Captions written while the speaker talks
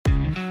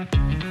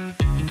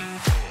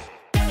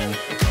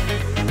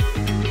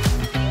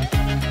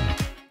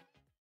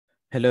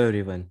Hello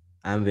everyone,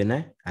 I'm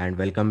Vinay and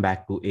welcome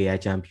back to AI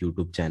Champ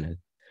YouTube channel.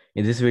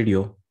 In this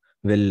video,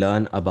 we'll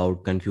learn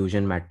about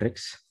confusion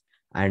matrix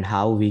and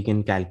how we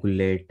can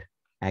calculate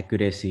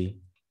accuracy,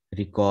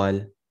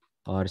 recall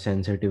or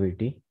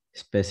sensitivity,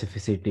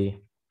 specificity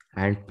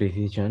and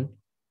precision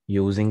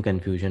using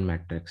confusion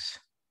matrix.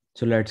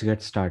 So let's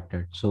get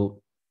started.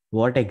 So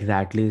what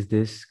exactly is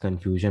this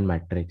confusion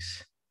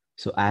matrix?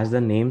 So as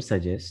the name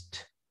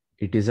suggests,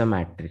 it is a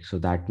matrix. So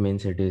that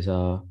means it is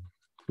a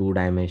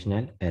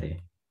two-dimensional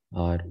array,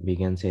 or we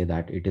can say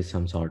that it is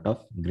some sort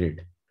of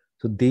grid.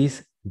 So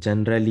this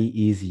generally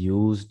is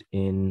used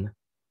in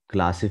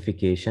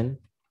classification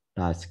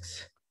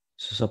tasks.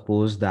 So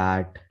suppose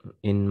that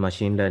in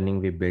machine learning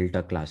we built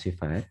a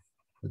classifier.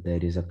 There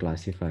is a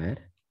classifier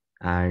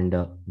and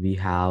we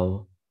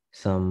have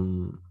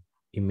some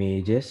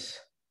images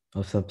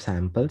of some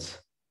samples,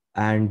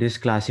 and this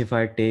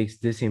classifier takes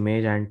this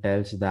image and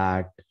tells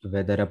that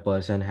whether a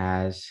person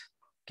has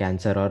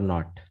cancer or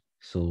not.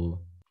 So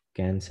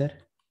cancer,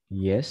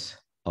 yes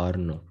or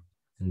no,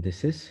 and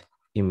this is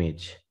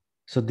image.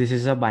 So this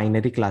is a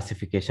binary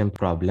classification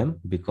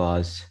problem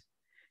because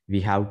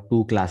we have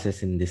two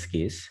classes in this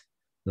case.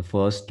 The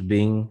first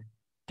being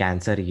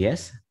cancer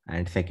yes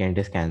and second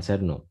is cancer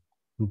no.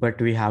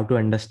 But we have to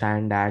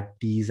understand that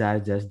these are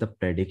just the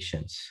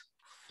predictions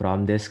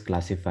from this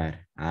classifier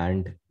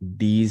and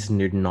these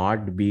need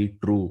not be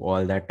true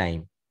all the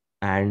time.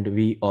 And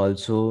we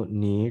also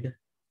need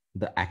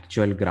the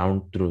actual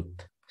ground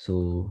truth.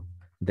 So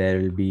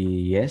there will be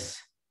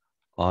yes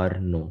or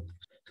no.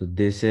 So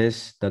this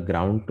is the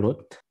ground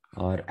truth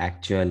or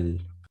actual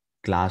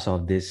class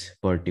of this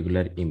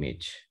particular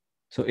image.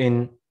 So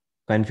in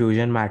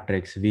confusion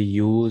matrix, we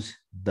use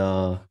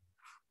the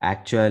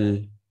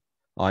actual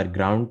or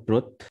ground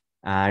truth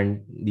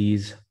and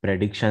these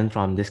predictions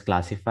from this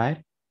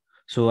classifier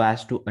so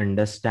as to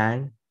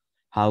understand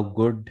how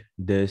good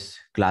this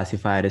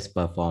classifier is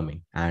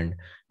performing. And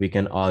we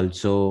can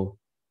also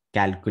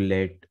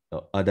calculate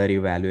other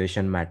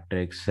evaluation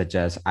metrics such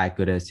as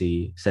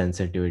accuracy,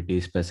 sensitivity,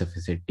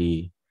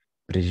 specificity,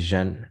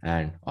 precision,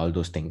 and all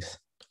those things.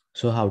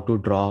 So how to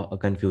draw a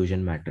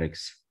confusion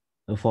matrix?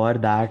 So for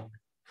that,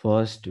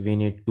 first we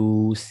need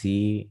to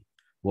see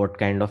what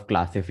kind of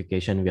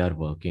classification we are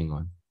working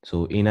on.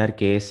 So in our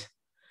case,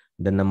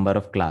 the number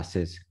of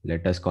classes,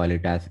 let us call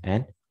it as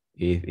n,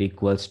 is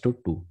equals to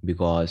 2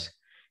 because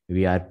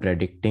we are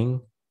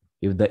predicting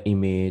if the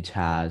image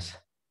has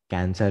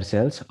cancer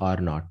cells or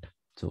not.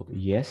 So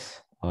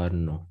yes or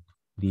no.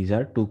 These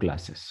are two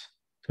classes.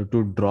 So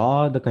to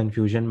draw the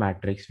confusion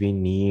matrix, we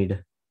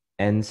need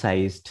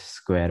n-sized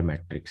square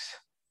matrix.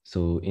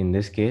 So in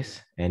this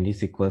case, n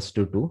is equals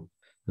to 2.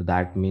 So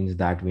that means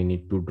that we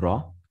need to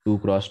draw 2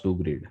 cross 2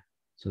 grid.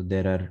 So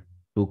there are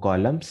two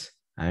columns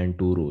and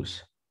two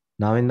rows.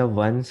 Now in the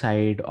one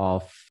side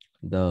of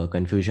the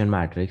confusion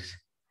matrix,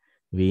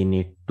 we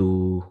need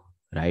to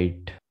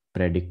write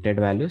predicted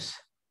values,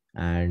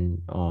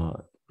 and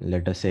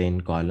let us say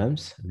in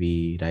columns,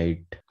 we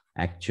write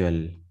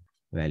actual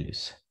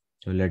values.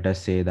 So let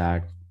us say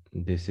that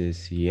this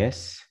is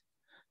yes,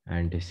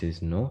 and this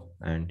is no,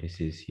 and this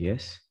is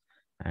yes,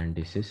 and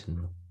this is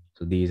no.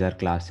 So these are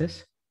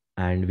classes,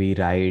 and we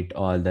write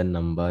all the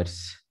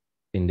numbers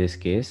in this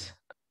case.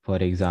 For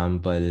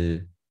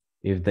example,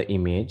 if the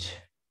image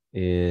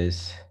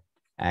is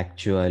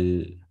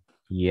actual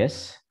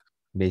yes,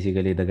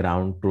 basically the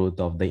ground truth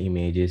of the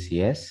image is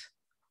yes,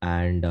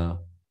 and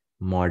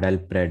model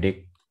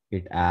predict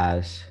it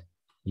as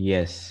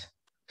yes.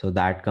 So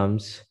that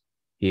comes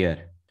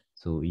here.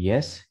 So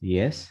yes,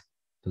 yes.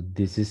 So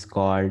this is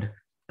called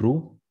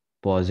true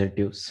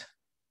positives.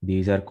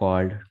 These are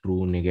called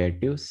true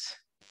negatives.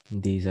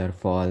 These are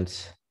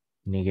false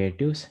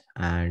negatives,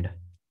 and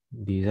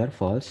these are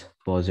false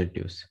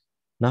positives.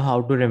 Now,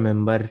 how to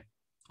remember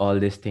all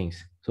these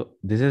things? So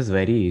this is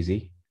very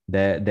easy.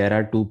 There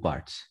are two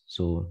parts.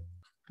 So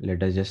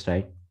let us just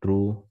write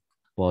true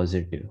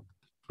positive,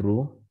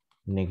 true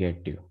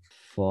negative,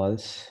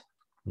 false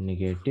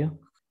negative,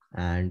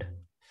 and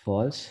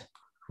false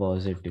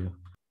positive.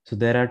 So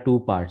there are two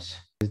parts.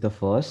 This is the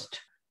first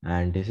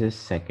and this is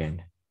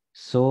second.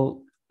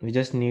 So we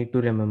just need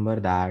to remember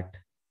that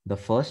the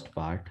first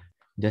part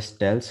just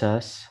tells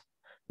us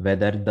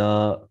whether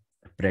the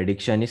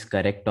prediction is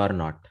correct or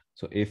not.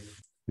 So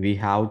if we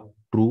have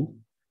true,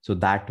 so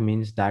that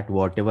means that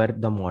whatever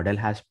the model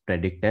has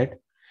predicted,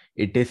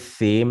 it is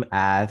same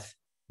as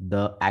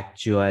the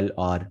actual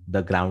or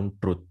the ground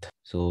truth.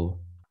 So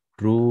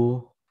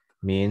true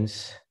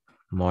means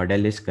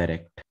model is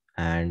correct,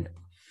 and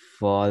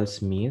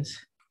false means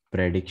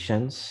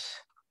predictions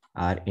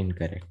are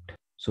incorrect.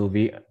 So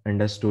we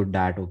understood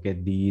that, okay,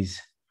 these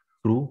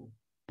true,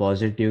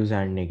 positives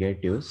and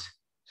negatives.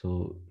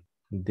 So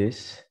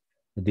these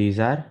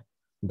are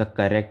the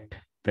correct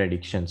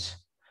predictions.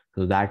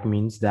 So that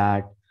means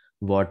that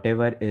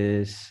whatever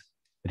is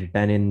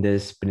written in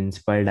this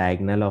principal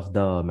diagonal of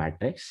the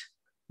matrix,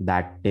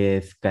 that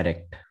is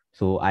correct.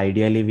 So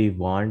ideally we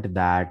want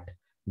that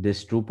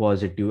this true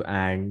positive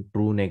and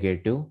true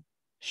negative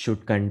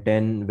should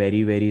contain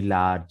very, very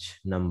large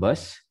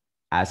numbers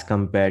as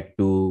compared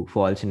to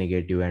false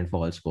negative and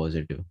false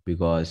positive,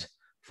 because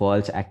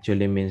false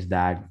actually means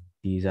that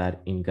these are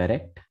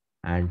incorrect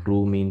and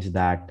true means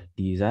that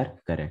these are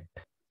correct.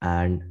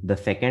 And the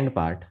second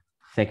part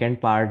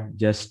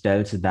just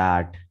tells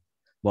that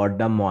what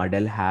the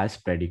model has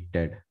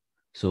predicted.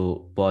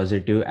 So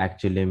positive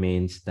actually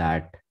means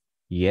that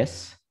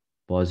yes,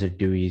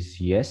 positive is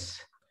yes,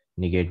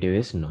 negative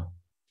is no.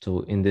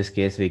 So in this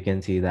case, we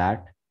can see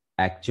that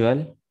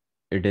actual,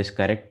 it is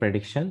correct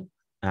prediction,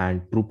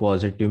 and true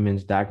positive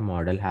means that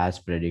model has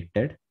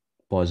predicted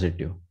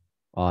positive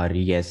or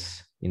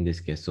yes in this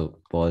case. So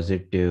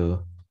positive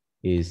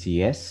is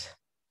yes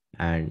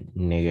and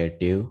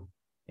negative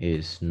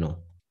is no.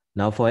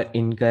 Now for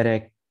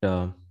incorrect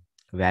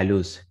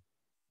values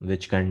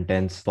which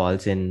contains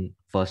false in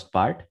first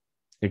part,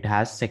 it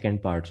has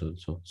second parts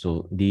also.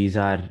 So these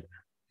are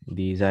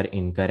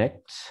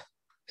incorrects.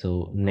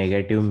 So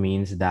negative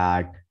means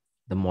that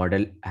the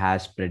model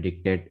has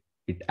predicted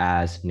it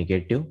as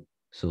negative.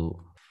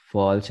 So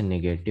false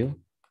negative,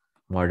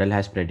 model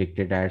has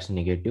predicted as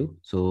negative.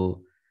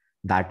 So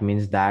that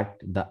means that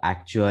the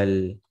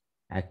actual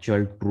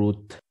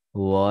truth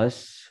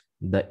was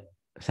the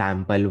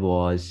sample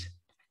was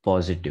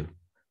positive.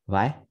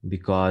 Why?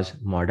 Because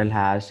model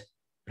has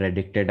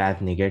predicted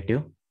as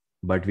negative,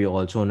 but we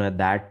also know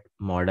that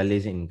model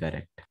is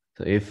incorrect.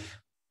 So if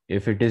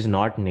it is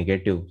not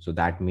negative, so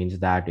that means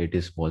that it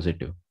is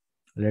positive.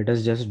 Let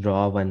us just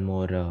draw one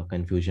more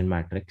confusion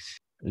matrix.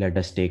 Let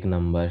us take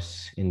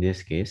numbers in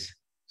this case.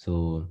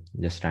 So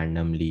just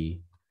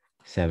randomly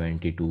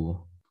 72,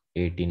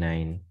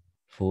 89,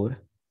 4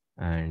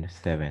 and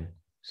 7.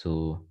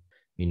 So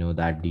we know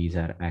that these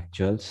are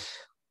actuals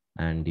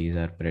and these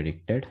are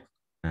predicted,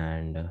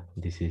 and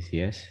this is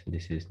yes,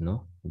 this is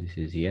no, this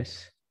is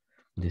yes,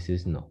 this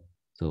is no.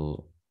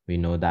 So we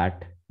know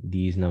that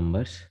these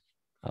numbers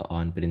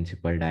on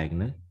principal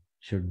diagonal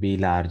should be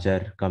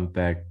larger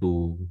compared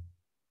to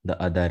the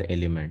other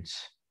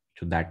elements.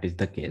 So that is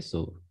the case.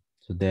 So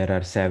there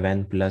are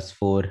 7 plus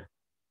 4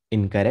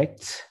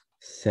 incorrects,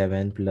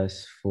 7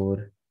 plus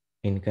 4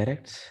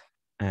 incorrects,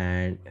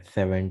 and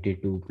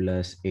 72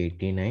 plus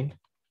 89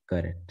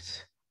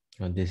 corrects.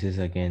 Now this is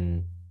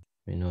again,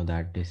 we know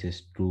that this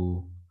is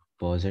true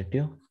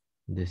positive,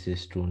 this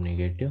is true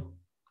negative,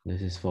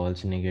 this is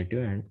false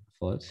negative and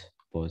false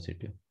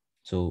positive.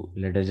 So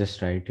let us just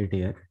write it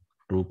here.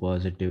 True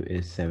positive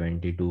is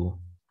 72,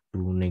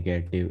 true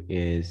negative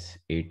is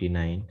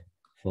 89,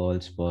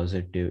 false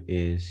positive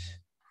is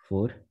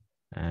 4,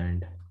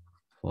 and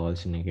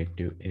false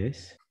negative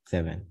is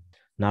 7.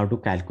 Now to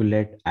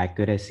calculate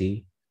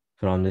accuracy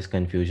from this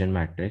confusion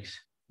matrix,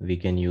 we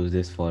can use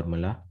this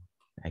formula.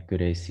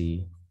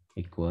 Accuracy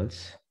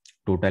equals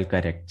total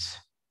corrects.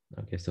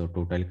 Okay, so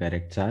total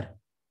corrects are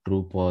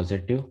true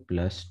positive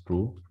plus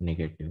true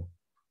negative.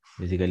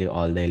 Basically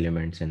all the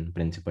elements in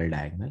principal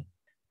diagonal,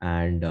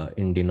 and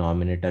in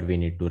denominator we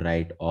need to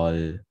write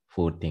all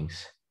four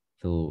things.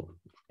 So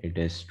it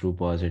is true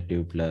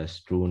positive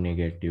plus true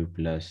negative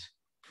plus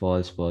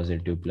false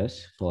positive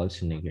plus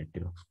false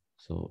negative.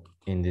 So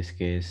in this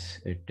case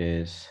it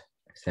is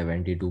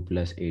 72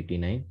 plus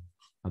 89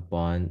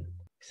 upon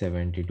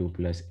 72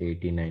 plus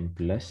 89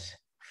 plus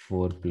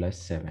 4 plus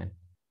 7.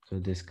 So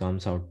this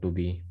comes out to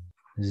be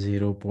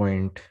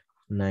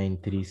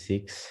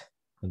 0.936,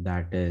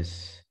 that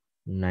is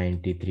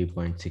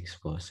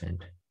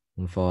 93.6%.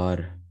 And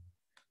for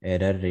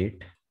error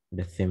rate, it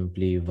is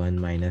simply 1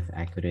 minus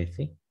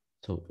accuracy,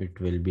 so it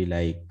will be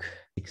like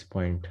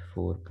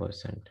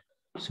 6.4%.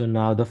 So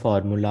now the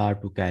formula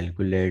to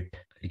calculate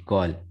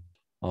recall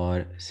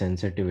or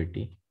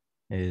sensitivity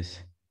is,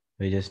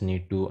 we just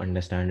need to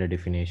understand the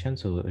definition.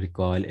 So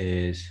recall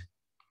is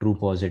true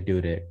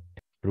positive rate,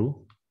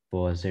 true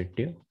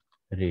positive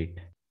rate.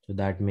 So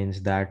that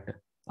means that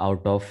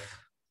out of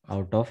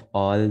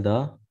all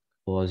the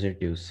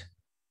positives,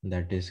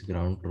 that is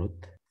ground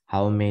truth,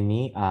 how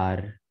many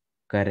are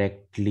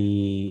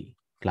correctly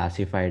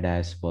classified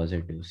as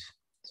positives?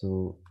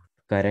 So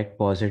correct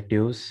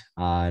positives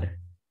are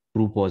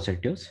true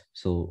positives.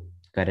 So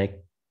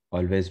correct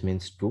always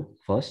means true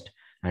first,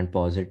 and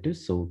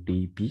positives, so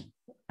TP,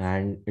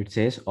 and it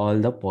says all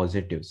the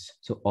positives.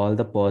 So all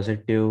the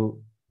positive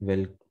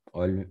will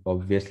all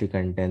obviously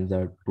contain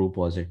the true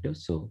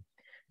positives. So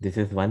this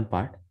is one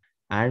part.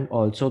 And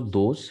also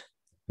those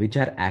which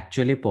are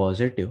actually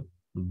positive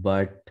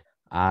but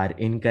are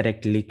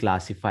incorrectly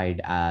classified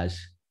as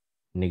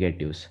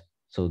negatives.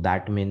 So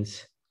that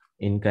means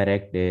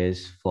incorrect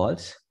is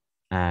false,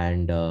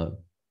 and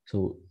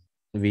so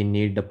we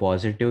need the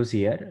positives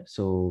here.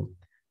 So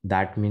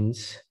that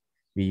means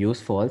we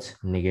use false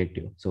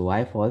negative. So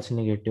why false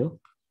negative?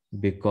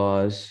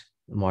 Because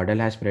model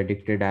has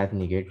predicted as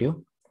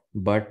negative,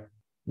 but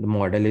the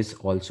model is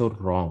also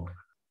wrong.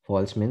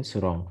 False means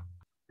wrong,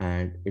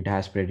 and it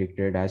has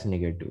predicted as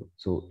negative.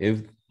 So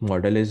if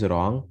model is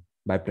wrong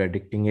by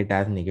predicting it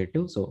as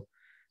negative, so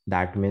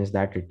that means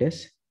that it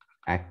is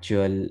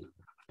actual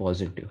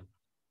positive.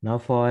 Now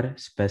for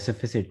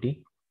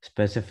specificity,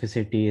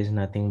 Specificity is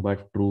nothing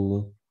but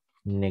true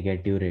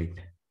negative rate.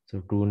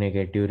 So true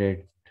negative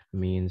rate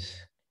means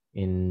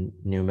in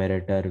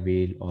numerator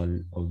we'll all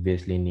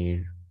obviously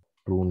need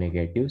true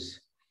negatives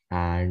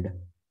and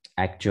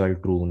actual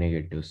true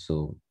negatives.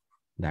 So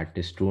that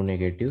is true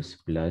negatives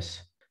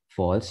plus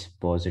false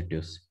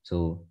positives.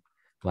 So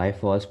why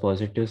false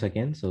positives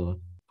again? So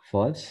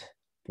false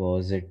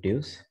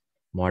positives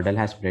model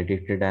has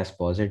predicted as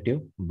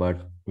positive,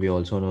 but we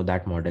also know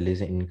that model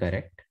is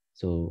incorrect.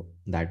 So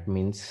that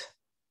means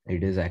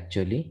it is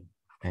actual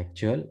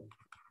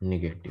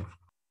negative.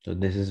 So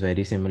this is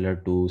very similar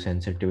to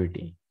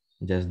sensitivity,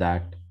 just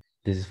that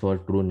this is for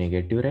true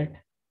negative rate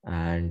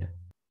and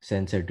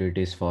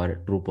sensitivity is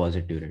for true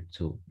positive rate.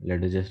 So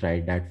let us just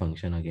write that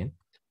function again.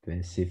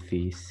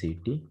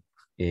 Specificity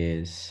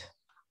is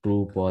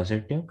true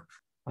positive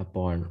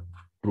upon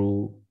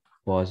true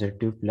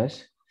positive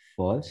plus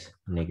false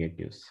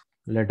negatives.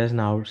 Let us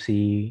now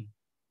see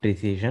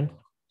precision.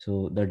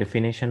 So the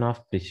definition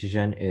of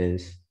precision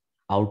is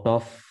out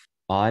of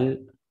all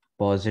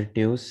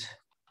positives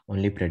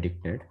only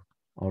predicted,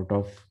 out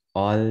of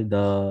all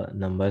the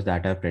numbers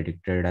that are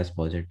predicted as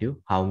positive,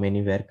 how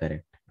many were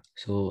correct?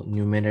 So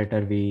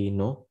numerator we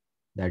know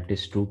that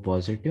is true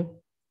positive,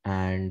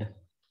 and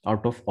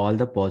out of all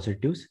the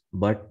positives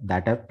but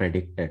that are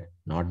predicted,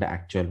 not the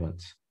actual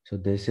ones. So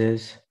this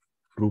is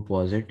true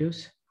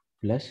positives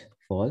plus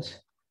false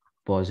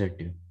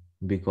positive,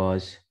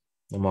 because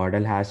the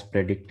model has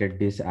predicted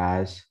this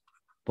as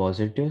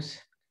positives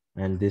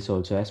and this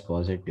also as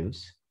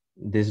positives.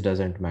 This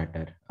doesn't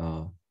matter.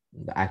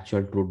 The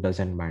actual truth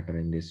doesn't matter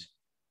in this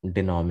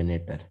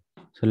denominator.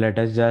 So let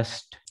us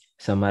just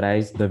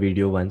summarize the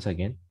video once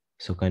again.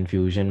 So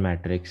confusion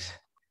matrix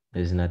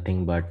is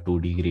nothing but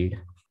 2D grid,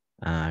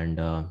 and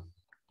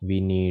we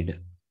need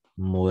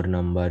more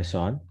numbers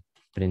on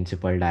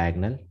principal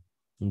diagonal,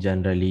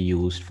 generally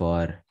used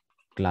for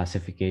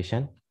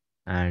classification,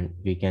 and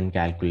we can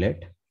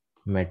calculate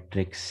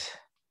metrics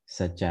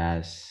such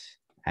as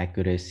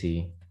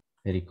accuracy,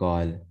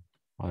 recall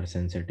or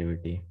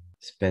sensitivity,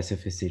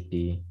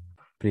 specificity,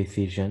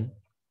 precision,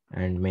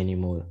 and many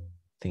more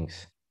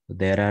things.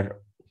 There are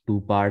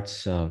two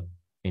parts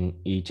in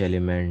each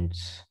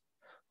elements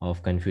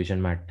of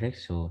confusion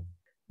matrix. So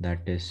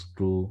that is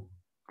true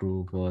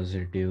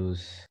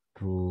positives,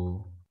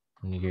 true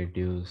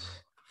negatives,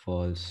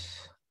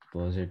 false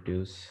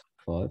positives,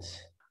 false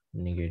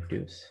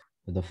negatives.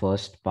 So the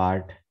first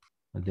part,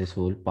 this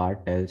whole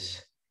part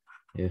tells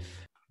if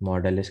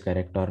model is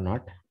correct or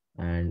not,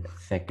 and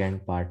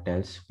second part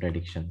tells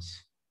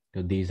predictions.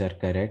 So these are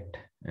correct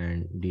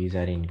and these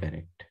are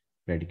incorrect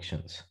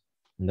predictions.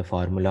 And the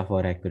formula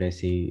for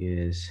accuracy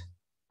is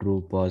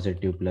true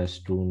positive plus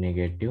true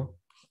negative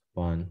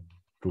upon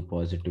true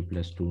positive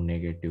plus true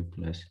negative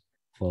plus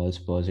false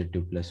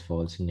positive plus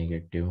false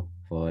negative.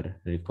 For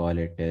recall,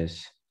 it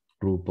is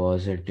true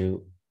positive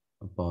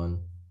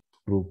upon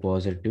true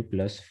positive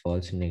plus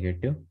false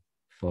negative.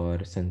 For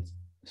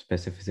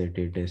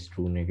specificity, it is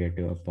true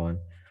negative upon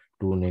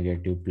true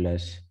negative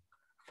plus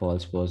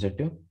false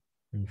positive.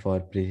 And for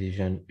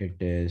precision, it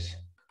is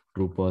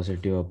true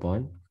positive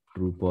upon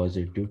true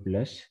positive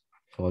plus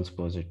false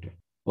positive.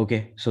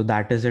 Okay, so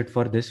that is it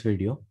for this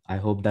video. I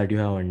hope that you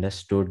have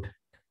understood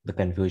the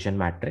confusion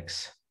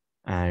matrix,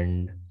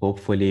 and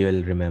hopefully you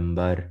will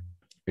remember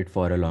it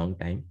for a long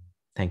time.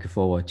 Thank you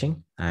for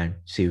watching and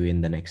see you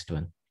in the next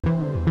one.